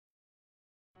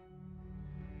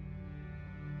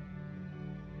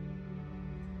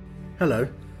Hello,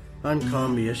 I'm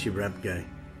Kami Yeshirabge,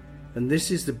 and this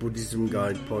is the Buddhism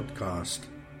Guide podcast.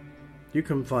 You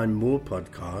can find more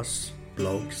podcasts,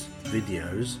 blogs,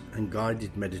 videos, and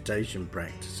guided meditation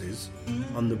practices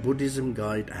on the Buddhism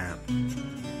Guide app.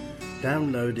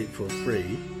 Download it for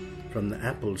free from the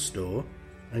Apple Store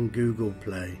and Google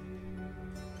Play.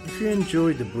 If you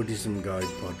enjoy the Buddhism Guide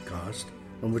podcast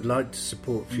and would like to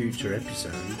support future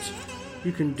episodes,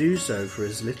 you can do so for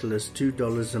as little as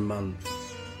 $2 a month.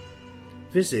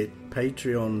 Visit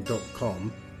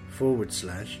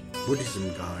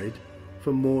patreon.com/Buddhism Guide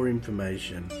for more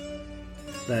information.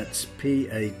 That's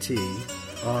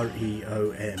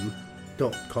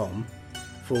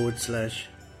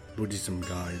patreon.com/Buddhism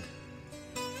Guide.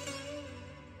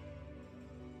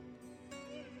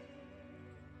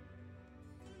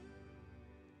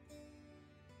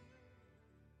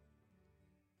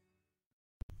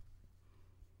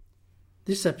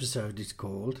 This episode is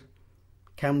called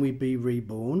Can We Be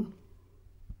Reborn?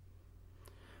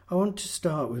 I want to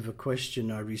start with a question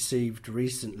I received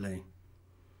recently.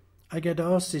 I get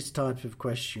asked this type of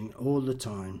question all the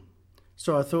time,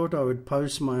 so I thought I would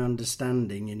post my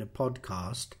understanding in a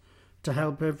podcast to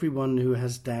help everyone who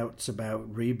has doubts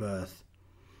about rebirth.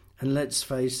 And let's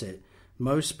face it,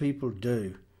 most people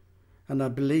do, and I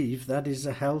believe that is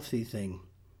a healthy thing.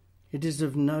 It is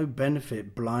of no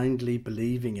benefit blindly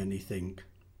believing anything.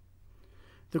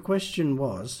 The question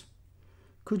was,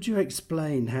 could you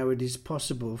explain how it is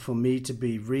possible for me to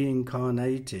be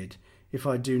reincarnated if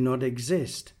I do not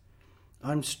exist?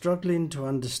 I'm struggling to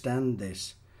understand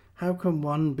this. How can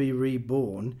one be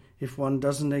reborn if one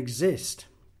doesn't exist?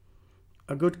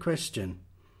 A good question.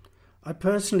 I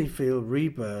personally feel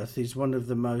rebirth is one of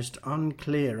the most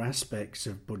unclear aspects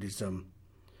of Buddhism.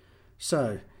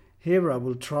 So, here I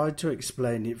will try to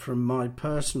explain it from my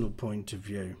personal point of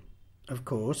view. Of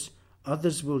course,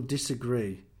 others will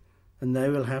disagree, and they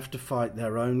will have to fight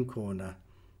their own corner.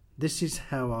 This is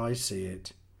how I see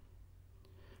it.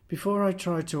 Before I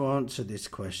try to answer this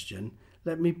question,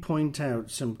 let me point out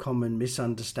some common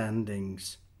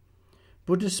misunderstandings.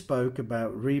 Buddha spoke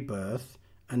about rebirth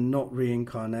and not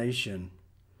reincarnation.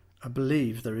 I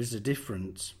believe there is a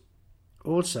difference.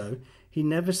 Also, he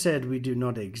never said we do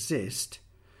not exist,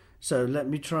 so let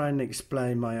me try and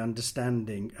explain my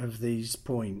understanding of these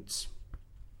points.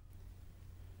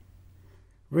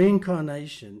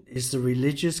 Reincarnation is the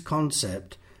religious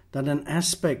concept that an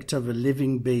aspect of a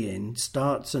living being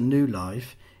starts a new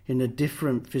life in a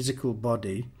different physical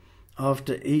body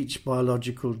after each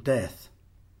biological death.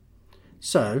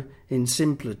 So, in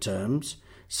simpler terms,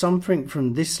 something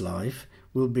from this life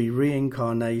will be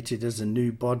reincarnated as a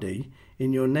new body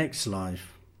in your next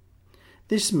life.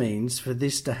 This means for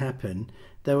this to happen,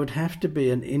 there would have to be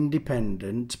an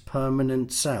independent,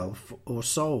 permanent self or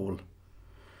soul.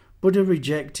 Buddha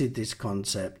rejected this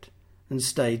concept and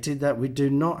stated that we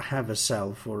do not have a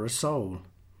self or a soul.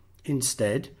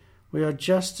 Instead, we are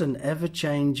just an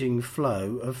ever-changing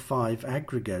flow of 5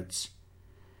 aggregates.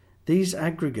 These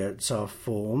aggregates are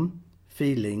form,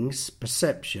 feelings,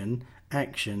 perception,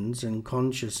 actions, and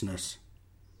consciousness.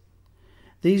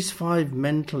 These 5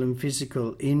 mental and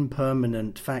physical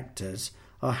impermanent factors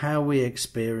are how we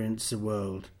experience the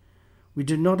world. We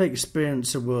do not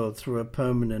experience the world through a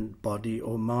permanent body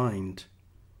or mind.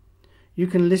 You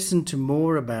can listen to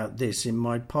more about this in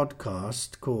my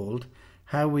podcast called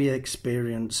How We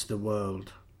Experience the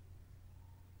World.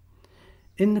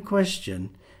 In the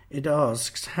question, it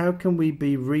asks, how can we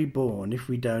be reborn if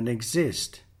we don't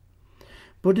exist?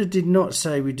 Buddha did not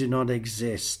say we do not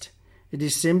exist. It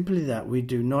is simply that we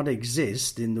do not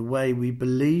exist in the way we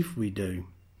believe we do.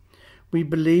 We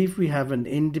believe we have an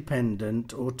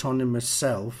independent, autonomous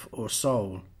self or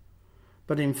soul.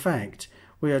 But in fact,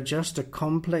 we are just a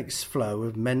complex flow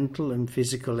of mental and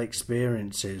physical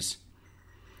experiences.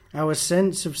 Our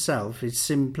sense of self is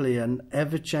simply an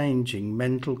ever-changing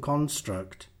mental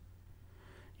construct.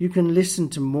 You can listen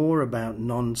to more about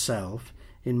non-self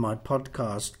in my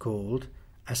podcast called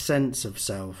A Sense of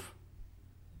Self.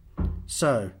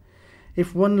 So,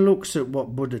 if one looks at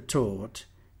what Buddha taught,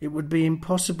 it would be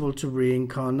impossible to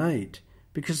reincarnate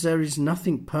because there is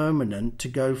nothing permanent to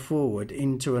go forward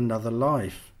into another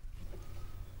life.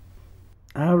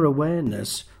 Our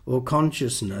awareness or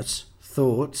consciousness,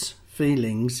 thoughts,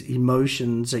 feelings,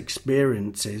 emotions,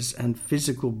 experiences, and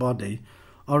physical body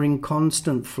are in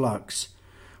constant flux.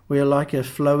 We are like a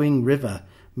flowing river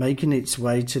making its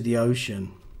way to the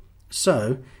ocean.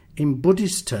 So, in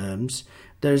Buddhist terms,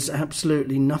 there is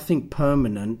absolutely nothing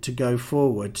permanent to go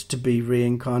forward to be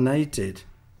reincarnated.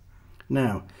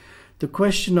 Now, the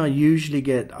question I usually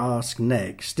get asked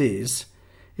next is,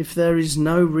 if there is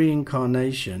no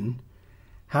reincarnation,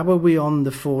 How are we on the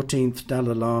 14th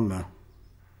Dalai Lama?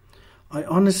 I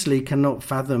honestly cannot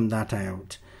fathom that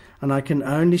out, and I can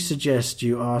only suggest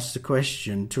you ask the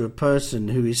question to a person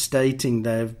who is stating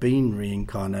they have been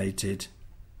reincarnated.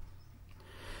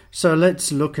 So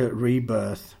let's look at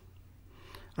rebirth.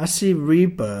 I see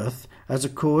rebirth as a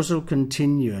causal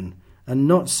continuum and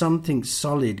not something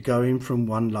solid going from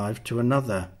one life to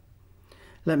another.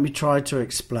 Let me try to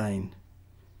explain.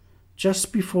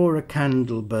 Just before a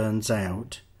candle burns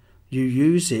out, you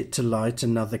use it to light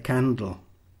another candle.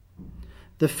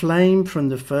 The flame from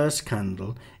the first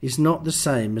candle is not the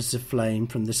same as the flame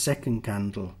from the second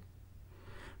candle.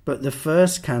 But the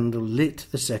first candle lit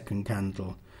the second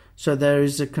candle, so there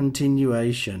is a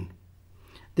continuation.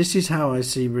 This is how I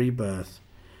see rebirth.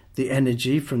 The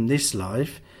energy from this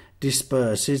life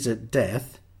disperses at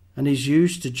death and is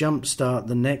used to jumpstart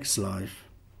the next life.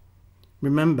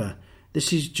 Remember,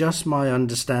 this is just my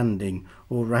understanding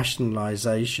or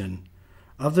rationalization.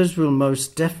 Others will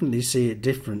most definitely see it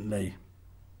differently.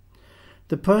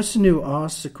 The person who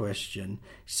asks the question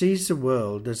sees the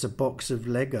world as a box of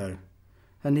Lego,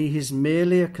 and he is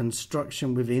merely a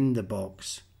construction within the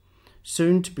box,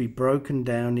 soon to be broken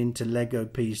down into Lego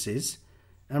pieces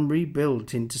and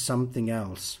rebuilt into something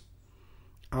else.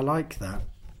 I like that.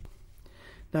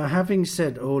 Now, having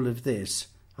said all of this,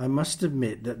 I must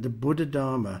admit that the Buddha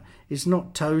Dharma is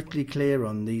not totally clear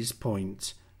on these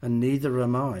points, and neither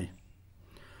am I.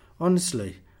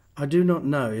 Honestly, I do not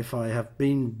know if I have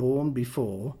been born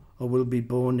before or will be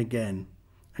born again,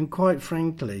 and quite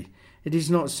frankly, it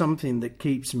is not something that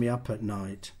keeps me up at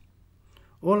night.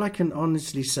 All I can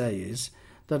honestly say is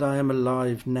that I am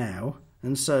alive now,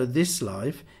 and so this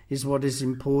life is what is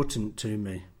important to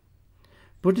me.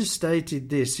 Buddha stated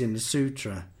this in the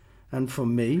sutra, and for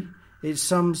me, it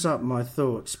sums up my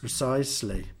thoughts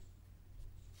precisely.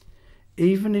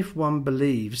 Even if one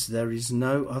believes there is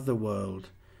no other world,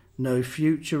 no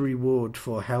future reward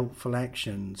for helpful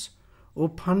actions, or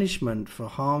punishment for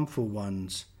harmful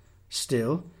ones,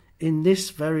 still, in this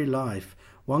very life,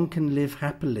 one can live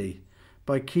happily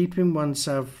by keeping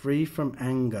oneself free from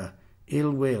anger,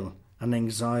 ill will, and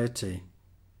anxiety.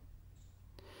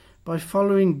 By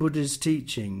following Buddha's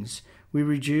teachings, we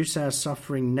reduce our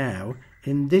suffering now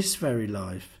in this very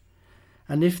life,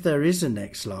 and if there is a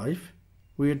next life,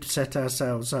 we would set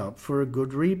ourselves up for a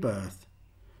good rebirth.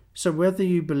 So whether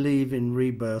you believe in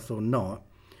rebirth or not,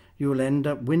 you will end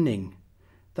up winning.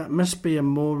 That must be a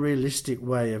more realistic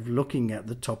way of looking at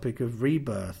the topic of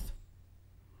rebirth.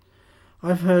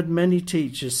 I've heard many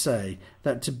teachers say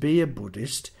that to be a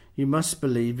Buddhist, you must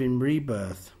believe in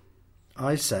rebirth.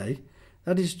 I say,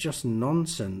 that is just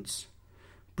nonsense.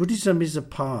 Buddhism is a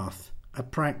path, a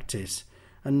practice,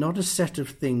 and not a set of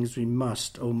things we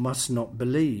must or must not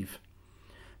believe.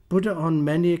 Buddha on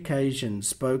many occasions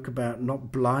spoke about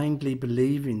not blindly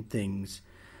believing things,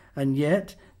 and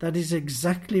yet that is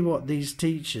exactly what these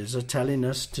teachers are telling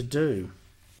us to do.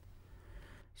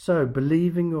 So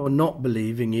believing or not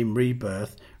believing in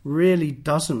rebirth really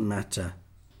doesn't matter.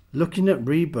 Looking at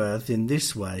rebirth in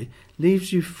this way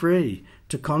leaves you free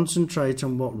to concentrate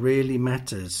on what really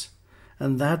matters,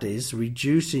 and that is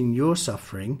reducing your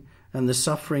suffering and the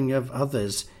suffering of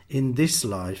others in this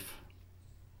life.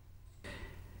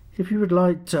 If you would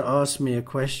like to ask me a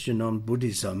question on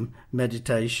Buddhism,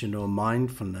 meditation or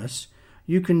mindfulness,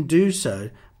 you can do so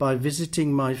by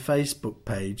visiting my Facebook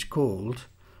page called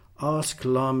Ask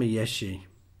Lama Yeshe.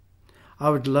 I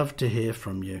would love to hear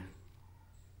from you.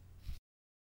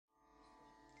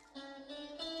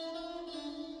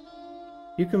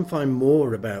 You can find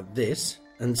more about this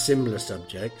and similar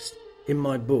subjects in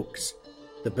my books,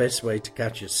 The Best Way to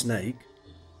Catch a Snake,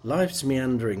 Life's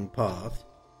Meandering Path,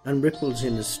 and Ripples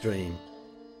in a Stream.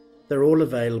 They're all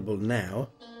available now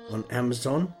on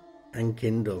Amazon and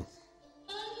Kindle.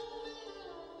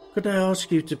 Could I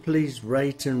ask you to please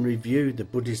rate and review the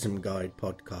Buddhism Guide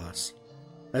podcast,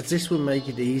 as this will make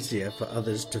it easier for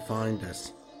others to find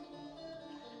us.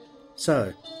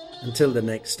 So, until the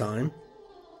next time,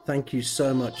 thank you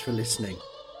so much for listening,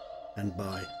 and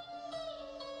bye.